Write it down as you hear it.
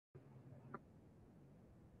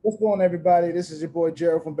What's going on, everybody? This is your boy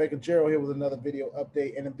Gerald from Baker Gerald here with another video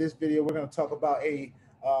update. And in this video, we're going to talk about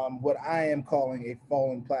what I am calling a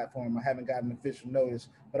fallen platform. I haven't gotten official notice,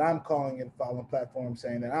 but I'm calling it a fallen platform,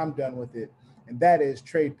 saying that I'm done with it, and that is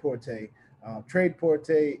TRADEPORTE.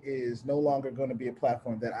 TRADEPORTE is no longer going to be a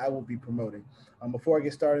platform that I will be promoting. Before I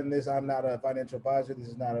get started in this, I'm not a financial advisor. This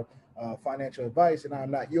is not a financial advice, and I'm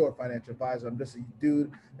not your financial advisor. I'm just a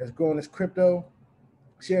dude that's growing this crypto,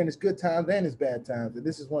 sharing his good times and his bad times. And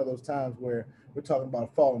this is one of those times where we're talking about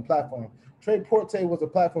a falling platform. TRADEPORTE was a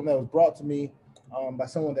platform that was brought to me by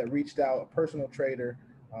someone that reached out, a personal trader,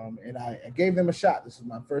 and I gave them a shot. This is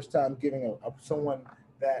my first time giving someone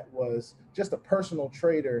that was just a personal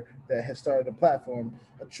trader that has started a platform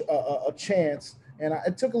a chance. And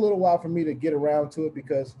it took a little while for me to get around to it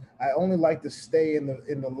because I only like to stay in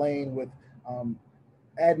the lane with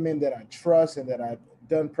admin that I trust and that I've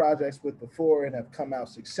done projects with before and have come out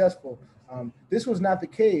successful. This was not the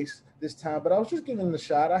case this time, but I was just giving it a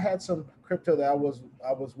shot. I had some crypto that I was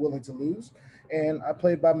willing to lose, and I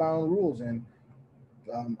played by my own rules. And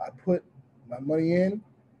I put my money in,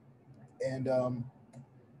 and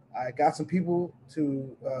I got some people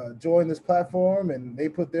to join this platform, and they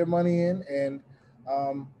put their money in, and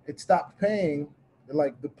it stopped paying.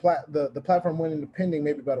 Like the platform went into pending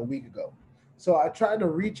maybe about a week ago. So I tried to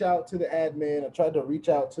reach out to the admin. I tried to reach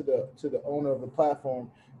out to the owner of the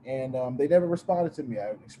platform, and they never responded to me.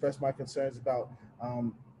 I expressed my concerns about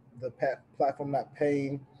the platform not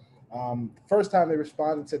paying. First time they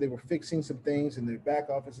responded, said they were fixing some things in their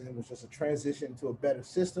back office, and it was just a transition to a better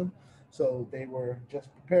system. So they were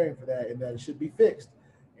just preparing for that, and that it should be fixed.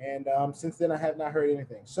 And since then, I have not heard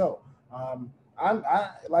anything. So I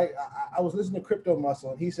was listening to Crypto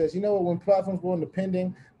Muscle, and he says, you know what, when platforms go into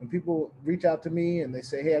pending, when people reach out to me and they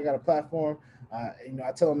say, hey, I got a platform,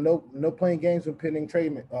 I tell them no playing games with pending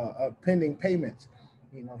payments.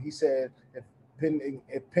 He said if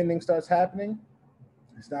pending starts happening,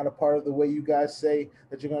 it's not a part of the way you guys say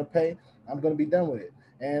that you're going to pay, I'm going to be done with it.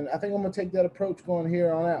 And I think I'm going to take that approach going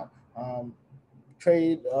here on out.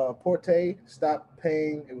 TRADEPORTE stopped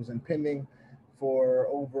paying. It was in pending for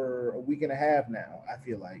over a week and a half now, I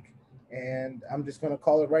feel like. And I'm just going to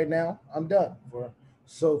call it right now. I'm done.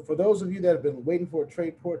 So for those of you that have been waiting for a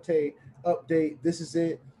TRADEPORTE update, this is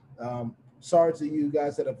it. Sorry to you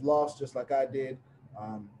guys that have lost just like I did.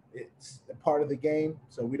 It's a part of the game,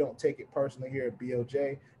 so we don't take it personally here at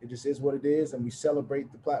BOJ. It just is what it is, and we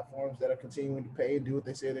celebrate the platforms that are continuing to pay and do what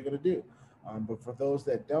they say they're going to do. But for those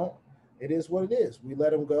that don't, it is what it is. We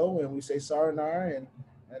let them go, and we say sayonara, and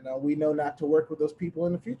we know not to work with those people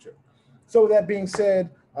in the future. So with that being said,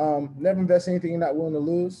 never invest anything you're not willing to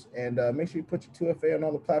lose, and make sure you put your 2FA on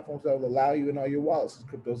all the platforms that will allow you in all your wallets.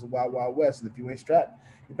 Crypto's the wild, wild west, and if you ain't strapped,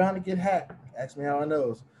 you're bound to get hacked. Ask me how I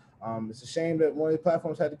knows. It's a shame that one of the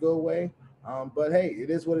platforms had to go away, but hey,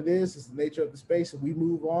 it is what it is. It's the nature of the space, and we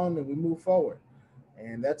move on and we move forward.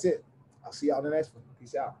 And that's it. I'll see y'all in the next one.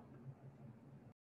 Peace out.